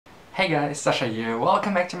Hey guys, Sasha here,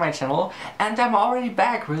 welcome back to my channel, and I'm already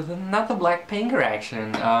back with another Blackpink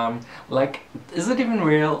reaction. Is it even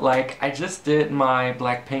real? Like, I just did my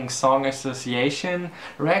Blackpink Song Association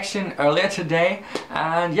reaction earlier today,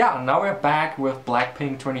 and yeah, now we're back with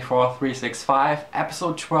Blackpink 24/365,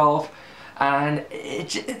 episode 12. And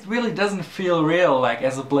it really doesn't feel real, like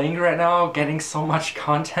as a Blink right now, getting so much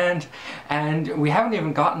content, and we haven't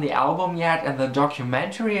even gotten the album yet, and the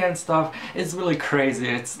documentary and stuff is really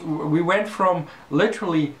crazy. We went from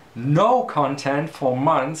literally no content for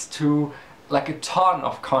months to like a ton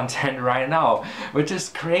of content right now, which is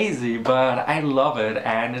crazy, but I love it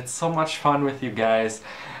and it's so much fun with you guys.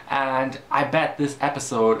 And I bet this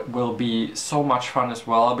episode will be so much fun as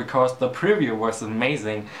well, because the preview was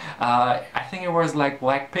amazing. I think it was like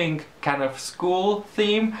Blackpink kind of school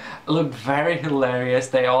theme. It looked very hilarious.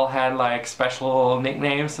 They all had like special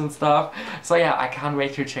nicknames and stuff. So yeah, I can't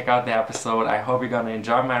wait to check out the episode. I hope you're gonna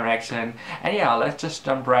enjoy my reaction. And yeah, let's just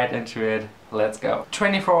jump right into it. Let's go.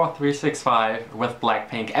 24/365 with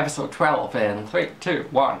Blackpink, episode 12 in 3, 2,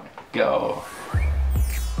 1, go.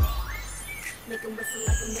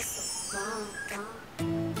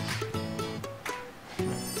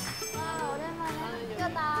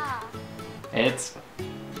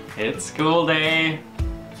 It's school day.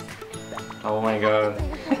 Oh my god.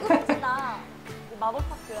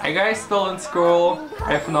 Are you guys still in school?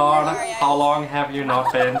 If not, how long have you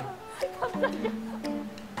not been?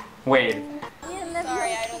 Wait.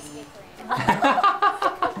 Sorry, I don't speak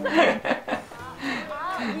Korean.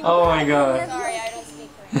 Oh my god. Sorry, I don't speak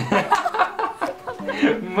Korean.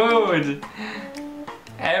 Mood!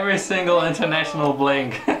 Every single international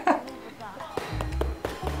Blink.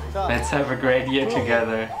 Let's have a great year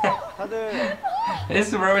together.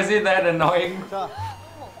 Is Rosie that annoying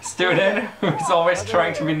student who's always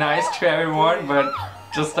trying to be nice to everyone but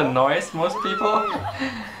just annoys most people?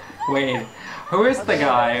 Wait, who is the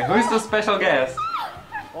guy? Who's the special guest?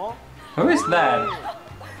 Who is that?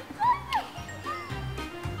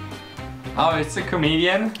 Oh, it's a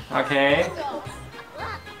comedian? Okay.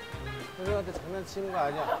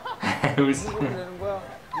 Who's...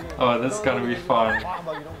 Oh, this is gonna be fun.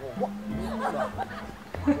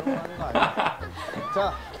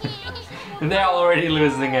 They're already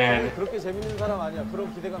losing it. 그렇게 재밌는 사람 아니야.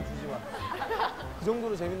 그런 기대감 주지 마. 그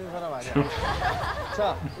정도로 재밌는 사람 아니야.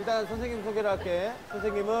 자, 일단 선생님 소개를 할게.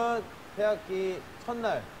 선생님은 새학기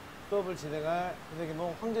첫날 수업을 진행할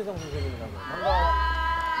선생님은 황재성 선생님이라고. 반가워.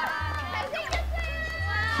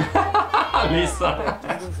 리사.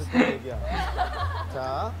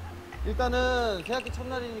 자, 일단은 새학기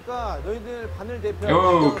첫날이니까 너희들 반을 대표하고.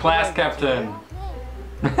 Oh, class captain.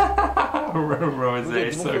 Rose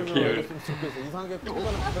is so cute.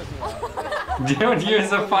 Don't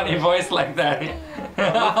use a funny voice like that.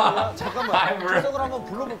 잠깐만, 출석을 한번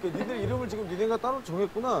불러볼게. 니들 이름을 지금 니네가 따로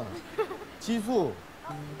정했구나. 지수.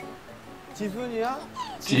 지순이야?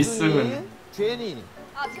 지순. 제니.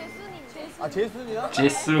 아, 재순이. 아, 재순이야?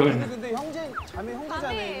 지순. 근데 자매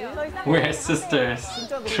자매니? We're sisters.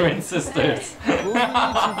 Twin sisters.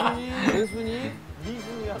 로순이, 지순이, 재순이,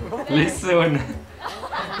 리순이야. 리순.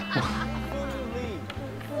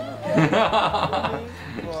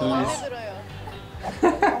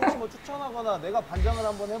 혹시 뭐 추천하거나 내가 반장을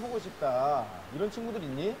한번 해보고 싶다 이런 친구들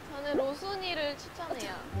있니? 저는 로순이를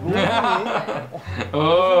추천해요.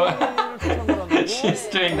 Oh, she's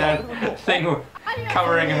doing that thing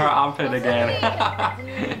covering her armpit again.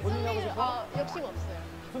 욕심 없어요.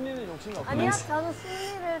 순이는 욕심이 없어. 아니요, 저는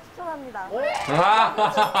순이를 추천합니다.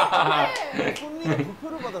 순이는 두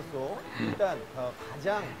표를 받았어. 일단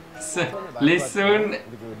가장 리순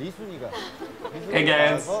그리고 리순이가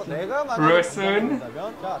against Rosun.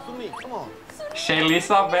 자, 순이, come on.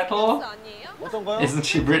 Shaylisa battle. 어떤 거요? Isn't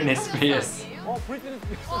she Britney Spears? 브리트니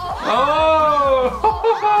스피어스. Oh!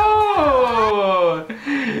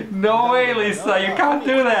 No way, Lisa, you can't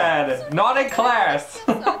do that. Not in class.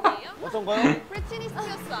 어떤 거요? 브리트니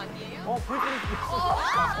스피어스 아니에요? 브리트니 스피어스.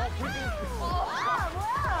 브리트니 스피어스.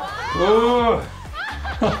 Ooh.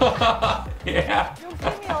 Yeah.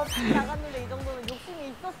 욕심이 없이 나갔는데 이 정도는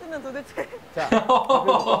욕심이 있었으면 도대체. 자.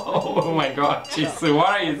 Oh my god, Jisoo, what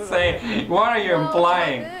are you saying? What are you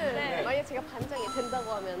implying? 네, 만약 제가 반장이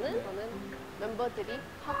된다고 하면은 저는 멤버들이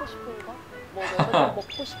하고 싶은 거, 뭐 멤버들이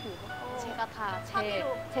먹고 싶은 거, 제가 다 제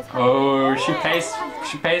Oh, she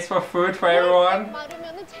pays for food for everyone.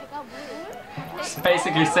 마르면은 제가 물을. She's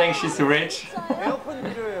basically saying she's rich. 에어컨이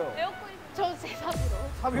필요해요. 에어컨 저제 사비로.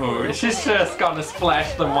 Oh, she's just gonna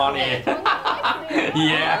splash the money.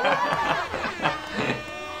 Yeah.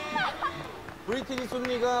 브리트니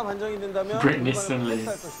순리가 반장이 된다면 Britney 순리.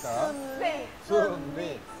 할 것이다. 순리,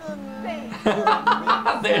 순리. 순리.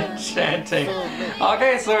 They're chanting.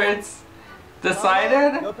 Okay, so it's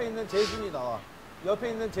decided? 옆에 있는 재순이 나와. 옆에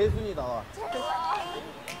있는 재순이 나와.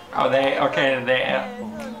 Oh, okay,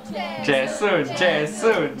 Jaesoon.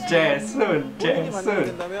 본인이 만들게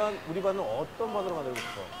된다면 우리 반은 어떤 반으로 만들고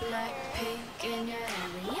싶어?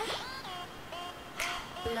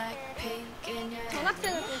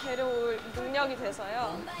 전학생을 좀 데려올 능력이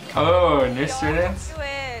돼서요. Oh, new students?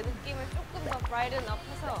 학교의 느낌을 조금 더 브라이튼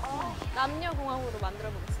업해서 남녀 공학으로 만들어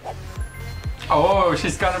보겠습니다. Oh,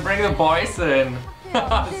 she's gonna bring the boys in.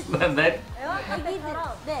 That,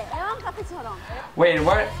 네, 애완 카페처럼. wait,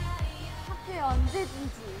 what? 학교에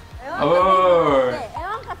언제든지. Oh, 네,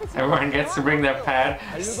 애완 카페처럼. everyone gets to bring their pet.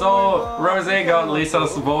 So, Rose got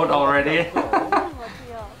Lisa's vote already.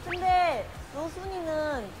 근데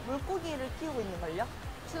로순이는 물고기를 키우고 있는걸요?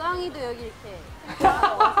 주황이도 여기 이렇게.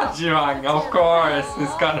 Jiwang, of course,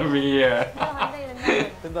 it's gonna be here.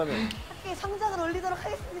 된다면 학교에 상장을 올리도록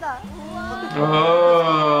하겠습니다.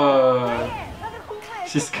 Oh,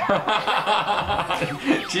 she's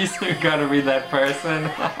gonna be that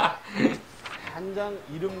person. 반장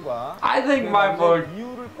이름과 I think my vote.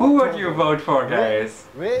 이유를 Who would you vote for, guys?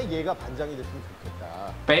 왜 얘가 반장이 됐으면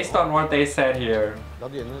좋겠다. Based on what they said here,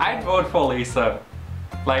 나도 얘는 I'd vote for Lisa.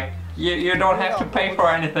 Like, you don't have to pay for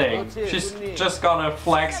anything. She's just gonna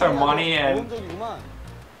flex her money and 모험적이구만.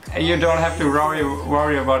 you don't have to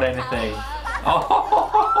worry about anything. Oh,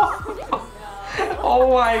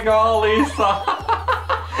 oh my god, Lisa.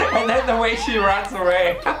 And then the way she runs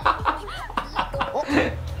away.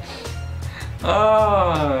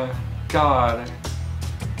 Oh, God.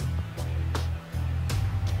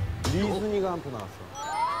 리순이가 한 표 나왔어.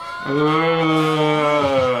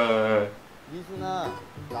 리순아,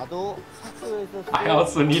 나도 학교에서 I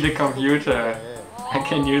also need a computer. I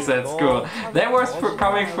can use at school. That was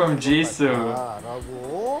coming from Jisoo.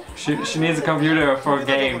 라고. She needs a computer for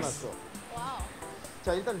games.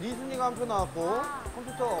 자, 일단 리순이가 한 표 나왔고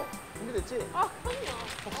컴퓨터 준비됐지?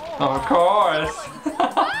 Of course.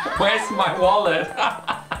 Where's my wallet?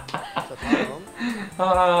 자,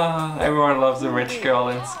 다음. Everyone loves a rich girl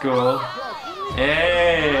in school.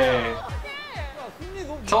 Yay!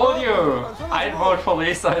 Told you! I'd vote for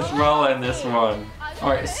Lisa as well in this one.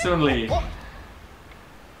 Alright, Soonli.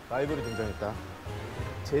 라이벌이 등장했다.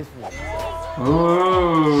 재순이.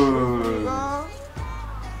 Ooh.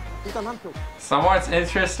 일단 한 표. Someone's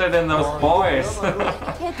interested in those boys.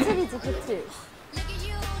 개틀이지, 개틀.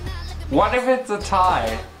 What if it's a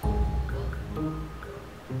tie?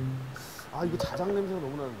 아, 이거 자장 냄새가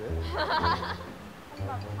너무 나는데.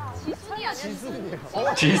 지순이 아니야? 지순이에요.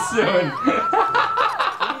 Jisoon.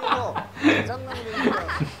 여기에서 자장나는 냄새가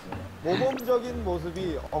모범적인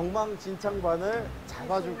모습이 엉망진창반을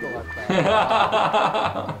잡아줄 것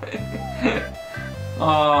같다.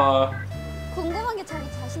 궁금한 게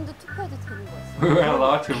자기 자신도 투표해도 되는 거였어. We were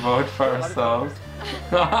allowed to vote for ourselves.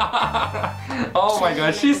 Oh my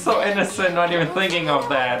god, she's so innocent, not even thinking of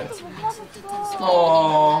that.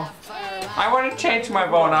 Oh, I want to change my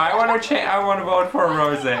vote. I want to vote for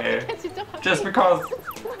Rose, just because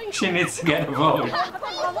she needs to get a vote.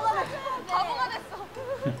 바보가 됐어.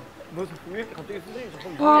 왜 이렇게 갑자기 수준이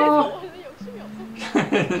조금 Oh.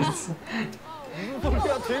 무슨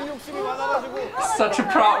소리야? 제일 욕심이 많아가지고. Such a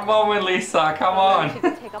proud moment, Lisa. Come on.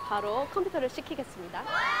 지금 제가 바로 컴퓨터를 시키겠습니다.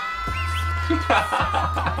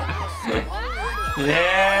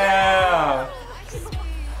 Yeah.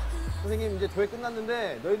 선생님 이제 조회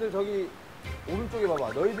끝났는데 너희들 저기 오른쪽에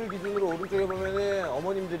봐봐. 너희들 기준으로 오른쪽에 보면은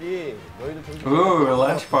어머님들이 너희들 정신. Ooh,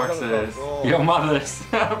 lunch boxes. Your mother's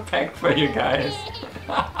packed for you guys.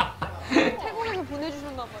 태국에서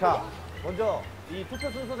보내주셨나 봐요. 자, 먼저 이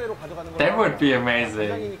투표 순서대로 가져가는 거야. That would be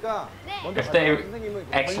amazing 반장이니까 먼저 if they 가져가. 선생님은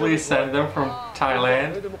actually send them from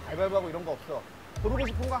Thailand. 너희들 뭐 가위바위보하고 이런 거 없어. 고르고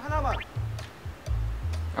싶은 거 하나만.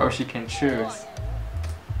 Oh, she can choose.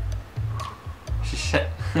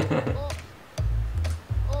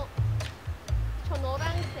 저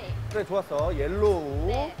노란색. 그래 좋았어. 옐로우.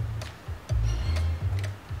 네.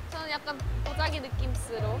 저는 약간 도자기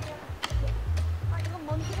느낌스로. 아, 이건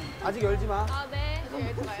먼지가 아직 열지 마. 아, 네. 이거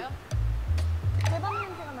열지 마요. 대박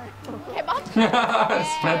냄새가 나요. 대박.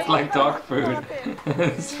 Smells like dog food.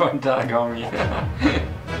 It's for Dagami.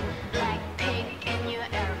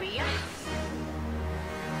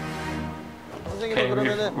 Okay,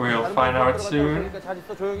 we'll find out soon. 그러니까 잘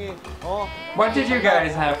있어 조용히. What did you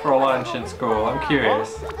guys have for lunch in school? I'm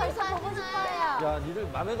curious. 더 이상 보고 싶어요. 야, 니들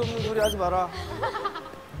맘에도 없는 소리 하지 마라.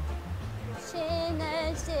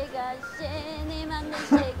 쉬는 시간, 쉬니 맞는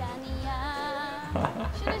시간이야.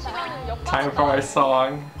 쉬는 시간은 역밥. Time for a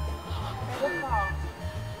song.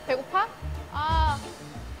 배고파? 아,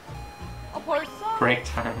 벌써? break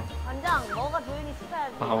time. 반장, 너가 조용히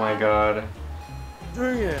씻어야지. Oh my god.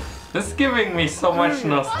 조용히 해. This is giving me so much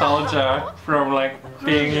nostalgia from like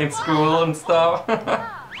being in school and stuff.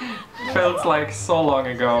 Feels like so long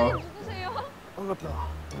ago. 누구세요? 반갑다.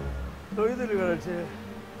 너희들을 가르치.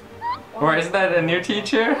 Or is that a new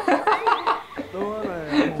teacher? 너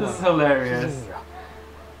하나야. This is hilarious.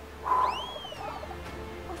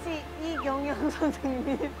 혹시 이경영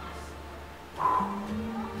선생님?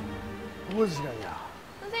 무슨 시간이야?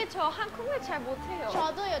 선생님 저 한국말 잘 못해요.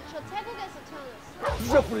 저도요. 저 태국에서 태어났어요.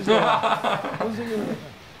 주작 부리지 마. 선생님은 약간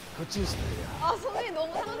거친 스타일이야. 아 선생님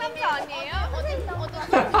너무 상남자 아니에요?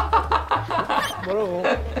 뭐라고?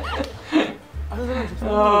 한 사람 직접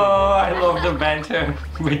Oh, I love the banter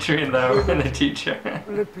between them and the teacher.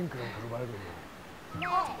 블랙핑크랑 그거 말고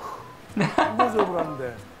인도적으로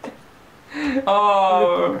하는데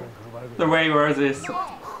Oh, 블랙핑크랑 그거 말고 the way yours is.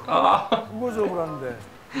 Oh, 인도적으로 하는데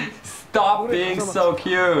stop being so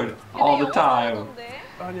cute all the time.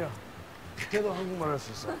 아니야. 걔도 한국말 할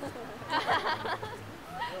수 있어.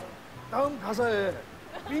 다음 가사에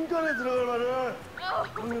민간에 들어갈 말을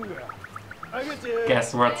넣는 거야. 알겠지?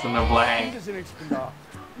 Guess what's in the blank? 문제 진행시킨다.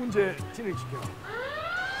 문제 진행시켜.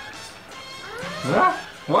 Huh?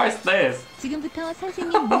 What is this? 지금부터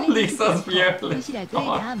선생님 몰래 Lisa's fearless.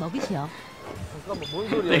 도시락을 다 먹으시오. 잠깐만 뭔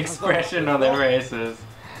The 소리야? expression on their faces.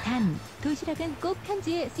 단, 도시락은 꼭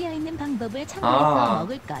편지에 쓰여 있는 방법을 아. 참고해서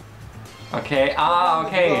먹을 것. Okay,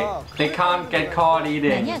 okay. They can't get caught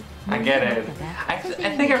eating. I get it. I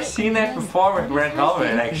think I've seen that before with Red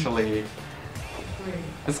Velvet, actually.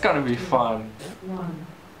 It's gonna be fun.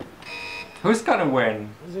 Who's gonna win?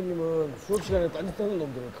 선생님은 수업 시간에 딴짓하는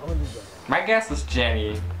놈들을 가만두잖아. My guess is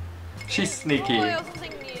Jenny. She's sneaky. 뭐예요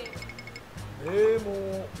선생님?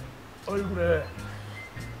 네모 얼굴에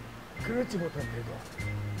그렇지 못한 대도.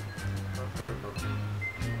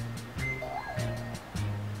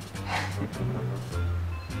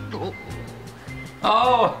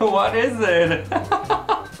 Oh, what is it?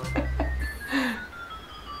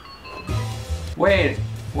 Wait,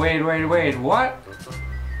 what?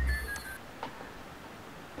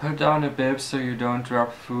 Put down a bib so you don't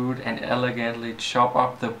drop food and elegantly chop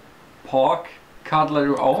up the pork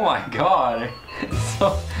cutlery. Oh my god.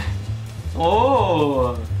 So,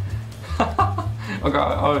 oh. Oh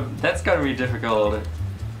god, oh, that's gonna be difficult.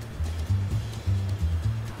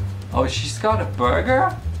 Oh, she's got a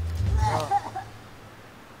burger?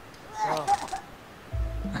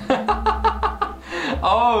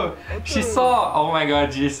 Oh, she saw. Oh my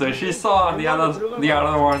God, Jesus! She saw the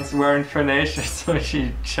other ones weren't finished, so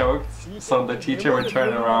she choked. So the teacher would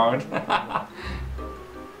turn around.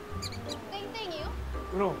 땡땡이요?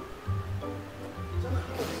 그럼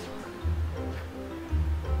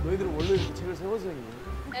너희들은 원래 이렇게 책을 세워서 했니?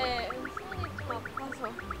 네, 손이 좀 아파서.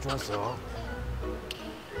 좋았어.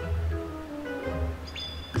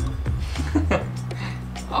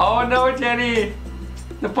 Oh no, Jenny!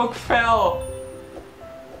 The book fell.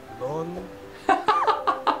 넌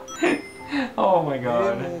Oh my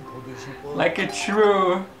God! 네모 보듯이 뻔. Like a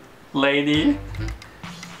true lady.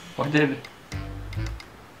 What did?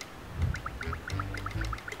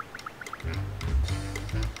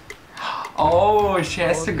 Oh, she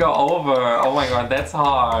has to go over. Oh my God, that's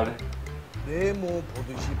hard. 네모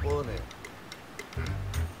보듯이 뻔해.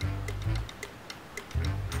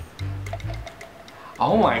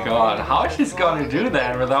 Oh my God, how is she gonna do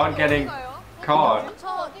that without getting caught? 저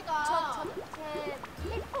어디가? 제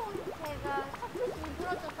핸드폰 제가 서킷이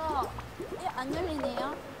부러져서 안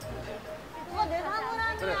열리네요. 그거 내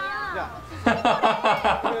사물함이야. 야,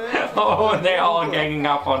 Oh, they're all ganging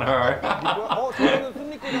up on her. 저거는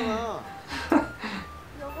순리 거잖아.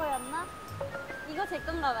 요거였나? 이거 제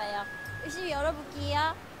건가 봐요. 열심히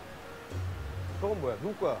열어볼게요. 저건 뭐야?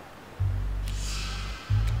 누구 거야?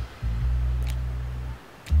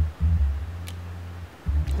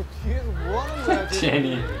 뒤에서 뭐 하는 거야,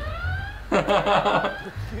 Jenny.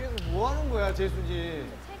 뒤에서 뭐 하는 거야, 재수지?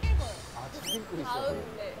 책 읽어요. 아, 책 읽고 있어. 다음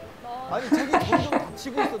네. 아니, 책이 점점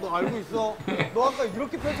닫히고 있어. 너 알고 있어? 너 아까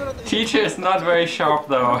이렇게 펼쳐놨더니 Teacher is not very sharp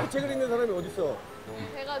though. 책을 읽는 사람이 어딨어?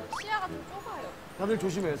 제가 시야가 좀 좁아요. 다들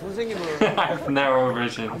조심해. 선생님은 I've never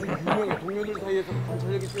vision. 아주 유명해. 동료들 사이에서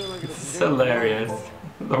관찰력이 뛰어나기로 It's hilarious.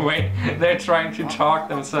 The way they're trying to talk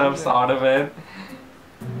themselves out of it.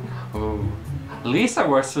 Ooh. Lisa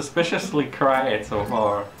was suspiciously quiet so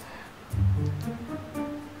far.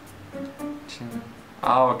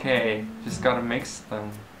 Oh, okay. Just gotta mix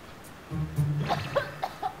them.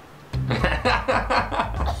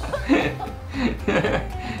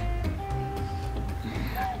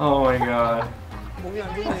 Oh my God. 몸이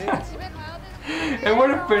안 좋네. 집에 가야 되는데. It would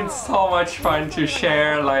have been so much fun to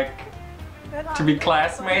share like to be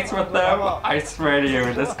classmates with them. I swear to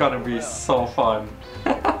you, this is gonna be so fun.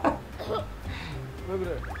 왜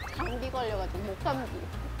그래? 감기 걸려가지고 목감기.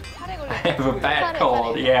 살에 걸려. I have a bad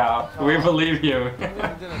cold. Yeah, we believe you.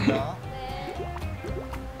 문제 낸다. 네.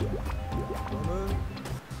 너는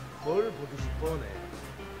뭘 보고 싶어? 네.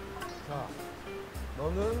 자,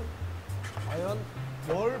 너는 과연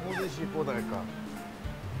뭘 보고 싶어? 날까?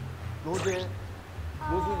 로제,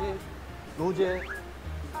 요수진, 로제,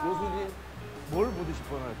 요수진, 뭘 보고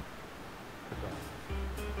싶어? 날까?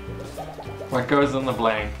 What goes in the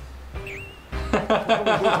blank?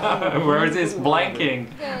 Where is this blanking?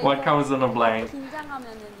 What comes in the blank?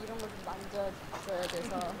 긴장하면은 이런 거 좀 만져줘야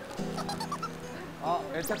돼서. 아,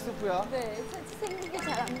 애착 스프야? 네, 생기게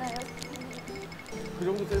잘 안 나요. 그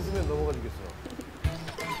정도 센스면 넘어가 주겠어.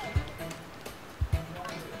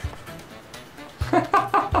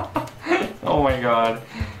 Oh my god.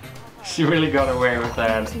 She really got away with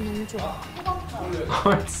that. 너무 좋아.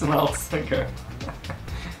 Oh, it smells so good.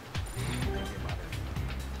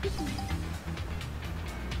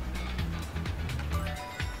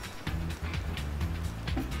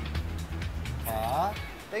 자,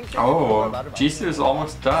 땡땡이 Oh, 말을 Jisoo is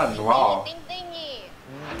almost done. Wow. 땡땡이.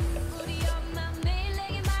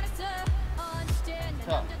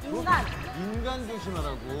 자, 인간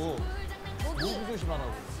조심하라고. 누구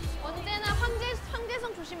조심하라고? 언제나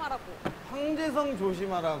황제성 조심하라고. 황제성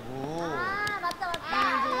조심하라고. 아, 맞다.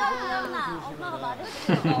 기억나. 엄마가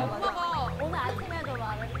말했어. 엄마가 오늘 아침에도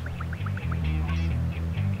말했어.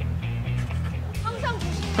 항상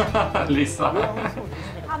조심해. Lisa.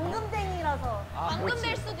 감금쟁이라서. 아, 방금 그렇지.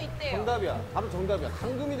 될 수도 있대요. 정답이야. 바로 정답이야.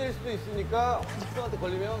 감금이 될 수도 있으니까 황제성한테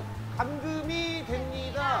걸리면 감금이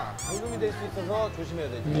됩니다. 감금이 될 수 있어서 조심해야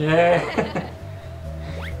되지. Yeah.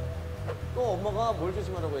 또 엄마가 뭘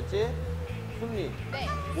조심하라고 했지? 순리. 네.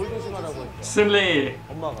 뭘 조심하라고 했죠? Sunli.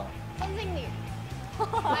 엄마가. 선생님.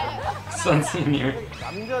 Sunsi님.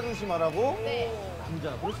 남자 조심하라고? 네.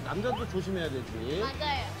 남자. 그렇지. 남자도 조심해야 되지.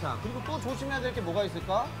 맞아요. 자, 그리고 또 조심해야 될 게 뭐가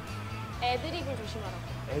있을까? 애드립을 조심하라고.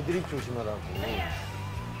 애드립 조심하라고.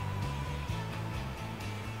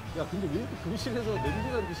 야, 근데 왜 이렇게 교실에서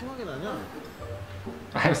냄새가 이렇게 심하게 나냐?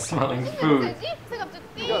 I'm smelling food. 뭐지? 새 갑자기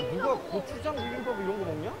띵 야, 누가 하고. 고추장 비빔밥 이런 거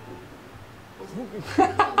먹냐?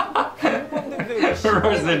 비빔밥 냄새가 심하게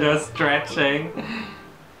Rosina stretching.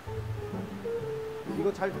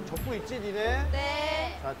 이거 잘 적고 있지, 니네?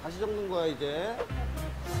 네. 자, 다시 적는 거야, 이제.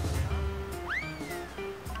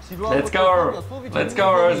 지루한 Let's 것도 go. 수업이 Let's 재밌는 go,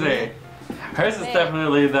 수업이니? Rosie. Hers is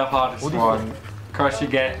definitely the hottest 어디 one. Cause she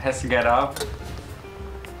has to get up.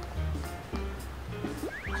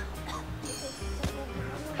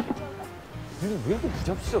 니는 왜 이렇게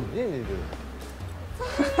부잡스럽니, 니들?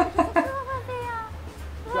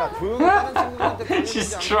 야, 조용히 다른 친구들한테 걸리지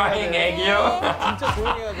She's 않게 trying 해야 돼. Aegyo. 진짜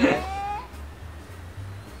조용히 해야 돼.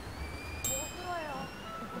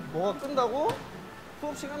 뭐가 끈다고?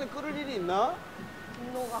 수업 시간에 끓을 일이 있나?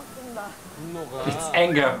 분노가 끈다. 분노가. It's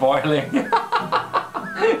anger boiling.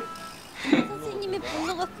 선생님의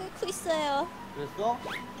분노가 끓고 있어요. 그랬어?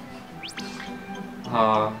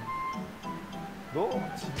 너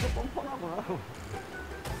진짜 뻔뻔하구나.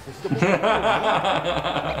 너 진짜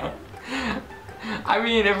뻔뻔하구나. I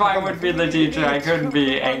mean, if I would be the teacher, I couldn't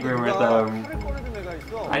be angry with them. 칼을 꺼내준 애가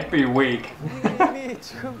있어. I'd be weak. 선생님이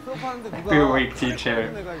지금 수업하는데 누가 Be a weak 칼을 teacher.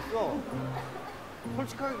 꺼내준 애가 있어.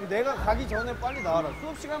 솔직하게 내가 가기 전에 빨리 나와라.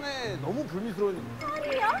 수업 시간에 너무 불미스러우니까.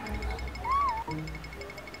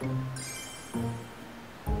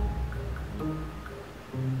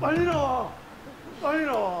 빨리 나와. 빨리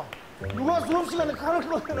나와. 누가 수업 시간에 칼을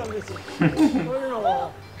꺼내라고 그랬어. 빨리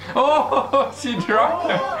나와. Oh, she dropped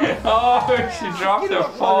her. Oh, she dropped her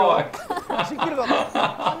fork. 식기를 갖고.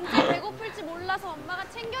 언제 배고플지 몰라서 엄마가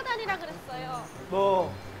챙겨 다니라 그랬어요. 너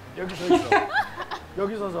여기 서 있어.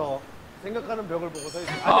 여기 서서 생각하는 벽을 보고 서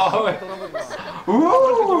있어. 어. 아니, 돌아보지 마.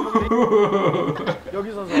 Ooh.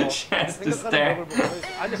 여기 서서 She has to 생각하는 벽을 stare. 보고 서 있어.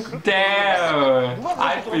 아니, 그렇게 Damn.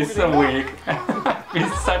 I'd be so weak. I'd be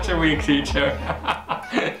such a weak teacher.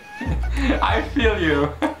 I feel you.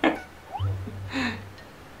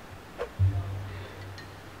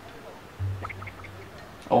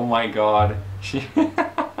 Oh my god. She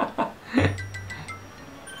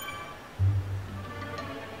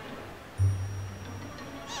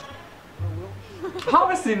How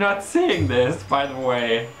is he not seeing this, by the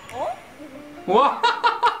way? What?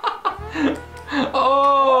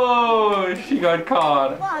 Oh, she got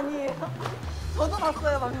caught. 그거 아니에요. 저도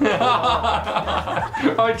봤어요 방금.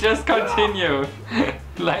 Oh, just continue.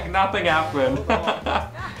 Like nothing happened.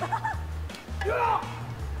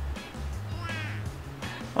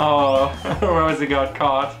 Oh, Rosie got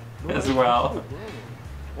caught as well.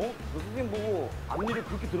 너 선생님 보고 앞니를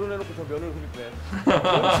그렇게 드러내놓고 저 면을 흐릴 때.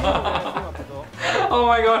 너무 지금 선생님 앞에서. Oh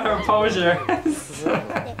my god, her posture.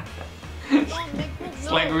 It's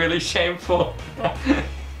like really shameful.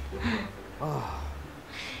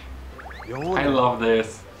 I love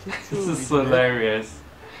this. This is hilarious.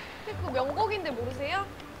 그 명곡인데 모르세요?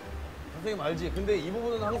 선생님 알지? 근데 이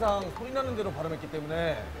부분은 항상 소리 나는 대로 발음했기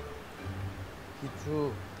때문에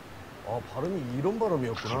기추. 발음이 이런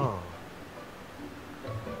발음이었구나.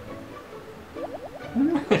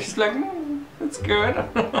 She's like, it's good.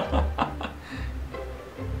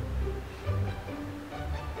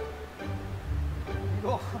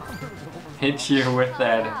 이거 한글로 적어볼 Hit you with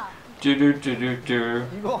that. Do do do do do.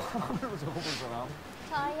 이거 한글로 적어볼 사람.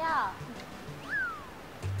 저요.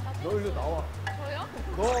 너 일로 나와. 저요?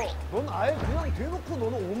 넌 아예 그냥 대놓고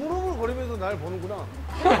너는 오물오물 거리면서 날 보는구나.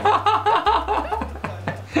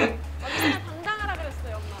 언니가 당당하라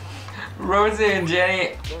그랬어요, 엄마가. Rosie and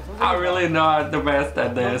Jenny are really not the best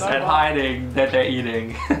at this, at hiding that they're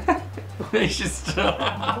eating. she's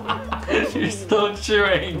still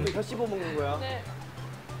chewing. 너네 혀 씹어 먹는 거야. 네.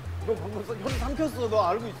 너 방금 혀 삼켰어. 너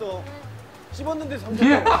알고 있어. 씹었는데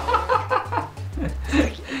삼켰어.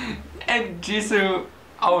 And Jisoo,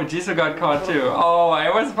 oh, Jisoo got caught too. Oh,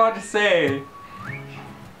 I was about to say.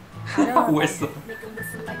 Whistle.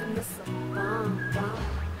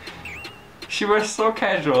 She was so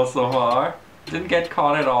casual so far. Didn't get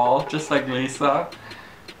caught at all, just like Lisa.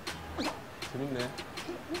 재밌네.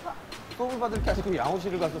 수업을 받을 게 아니고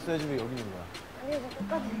양호실을 갔었어야지 왜 여기 있는 거야? 아니요, 저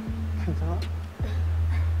끝까지. 괜찮아?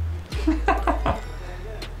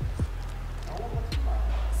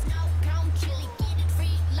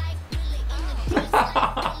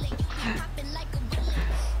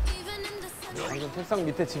 방금 책상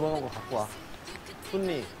밑에 집어넣은 거 갖고 와.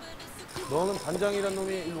 순니, 너는 반장이란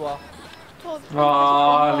놈이 일로 와.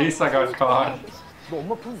 Oh, Lisa got caught. 너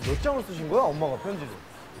엄마 편지 몇 장을 쓰신 거야? 엄마가 편지를.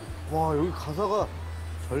 와, 여기 가사가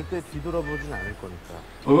절대 뒤돌아보진 않을 거니까.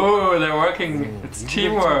 Ooh, they're working. It's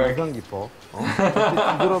teamwork. 인상 깊어.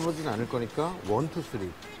 절대 뒤돌아보진 않을 거니까 1, 2, 3. 1,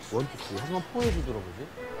 2, 3. 하지만 4에 뒤돌아보지?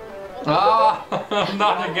 Ah,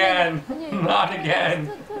 not again. Not again.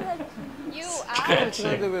 You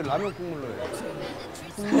친한데 왜 라면 국물로 해?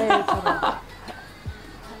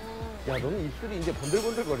 야, 너는 입술이 이제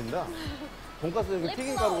번들번들거린다. 돈가스 여기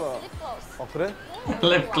튀김 가루가. 그래?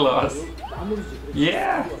 Lip gloss.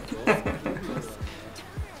 Yeah.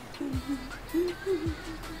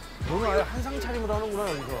 너는 아예 한상 차림을 하는구나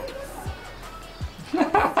여기서.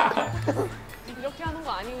 이렇게 하는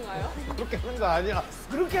거 아닌가요? 그렇게 하는 거 아니야.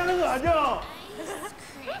 그렇게 하는 거 아니야.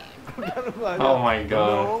 그렇게 하는 거 아니야. Oh my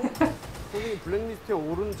god. 분명 선생님 블랙리스트에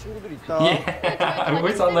오른 친구들이 있다. Yeah.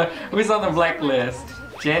 Who's on the blacklist?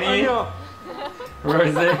 Jenny, 아니야.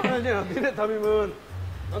 Rosie. 아니야. 니네 담임은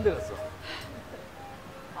안 되겠어.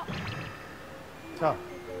 자,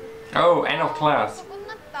 Oh, end of class.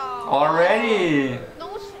 끝났다. Already.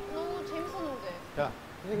 너무 재밌었는데. 자,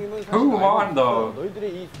 선생님은 사실 Who won 알고 though? 있어. 너희들의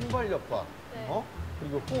이 순발력과 네.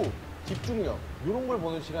 그리고 후, 집중력 이런 걸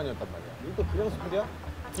보는 시간이었단 말이야. 이것도 그냥 스쿨이야?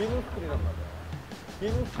 기능 스쿨이란 말이야.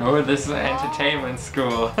 기능 스쿨. Oh, this is an entertainment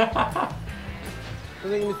school.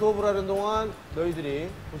 선생님이 수업을 하는 동안 너희들이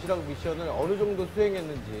도시락 미션을 어느 정도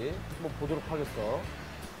수행했는지 한번 보도록 하겠어.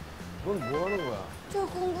 넌 뭐 하는 거야? 저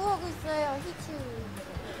공부하고 있어요, 히츠.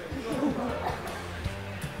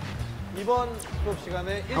 이번 수업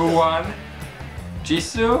시간에 Who 1등. won?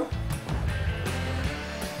 Jisoo?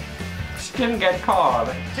 She didn't get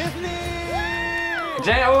caught. 제스니!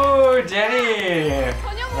 Oh, Jenny!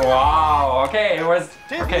 Wow, okay, it was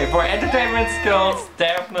okay for entertainment skills,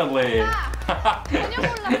 definitely.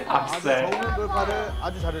 아주 Upset. 적은 돌파를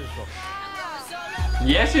아주 잘해줬어.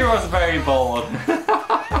 Yeah, she was very bold.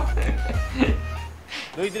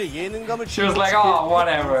 너희들의 예능감을 She was like, oh,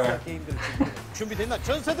 whatever. 게임들 준비됐나?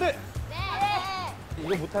 전사들의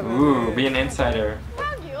이거 못하면 Ooh, be an insider.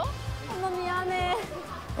 사랑이요? 엄마 미안해.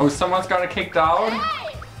 Oh, someone's got kicked out?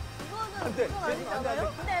 안돼.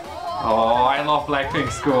 안돼. Oh, I love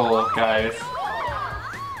Blackpink school, guys.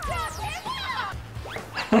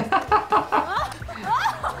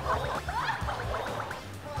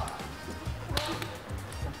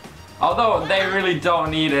 Although they really don't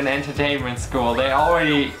need an entertainment school, they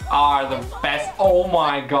already are the best, oh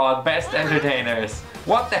my god, best entertainers.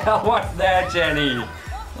 What the hell was that, Jenny?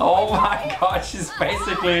 Oh my god, she's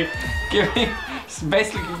basically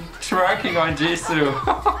twerking on Jisoo.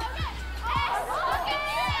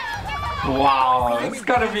 Wow, it's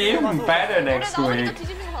gonna be even better next week.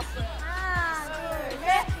 뒤집는 거 봤어요. 하나, 둘,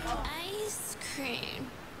 셋.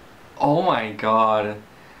 Oh my god.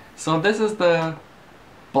 So this is the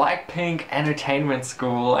Blackpink entertainment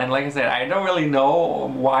school, and like I said, I don't really know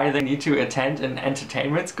why they need to attend an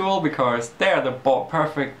entertainment school because they're the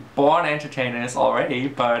perfect born entertainers already,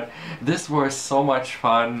 but this was so much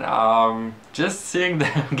fun. Just seeing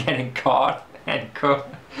them getting caught and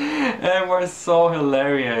cooked. It was so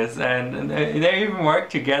hilarious, and they even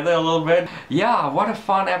worked together a little bit. Yeah, what a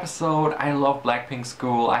fun episode. I love Blackpink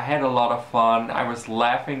School. I had a lot of fun. I was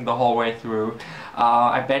laughing the whole way through.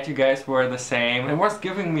 I bet you guys were the same. It was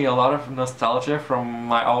giving me a lot of nostalgia from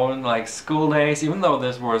my own like school days, even though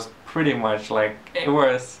this was pretty much like, it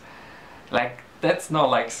was like, that's not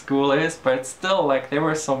like school is, but still like there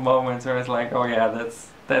were some moments where it's like, oh yeah,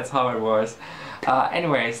 that's how it was.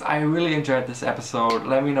 Anyways, I really enjoyed this episode.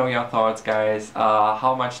 Let me know your thoughts, guys.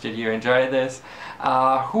 How much did you enjoy this?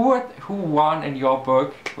 Who won in your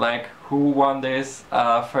book? Like, who won this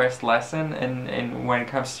first lesson in when it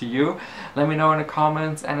comes to you? Let me know in the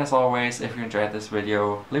comments. And as always, if you enjoyed this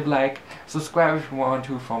video, leave a like, subscribe if you want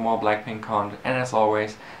to for more Blackpink content. And as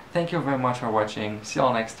always, thank you very much for watching. See you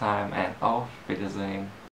all next time, and auf Wiedersehen.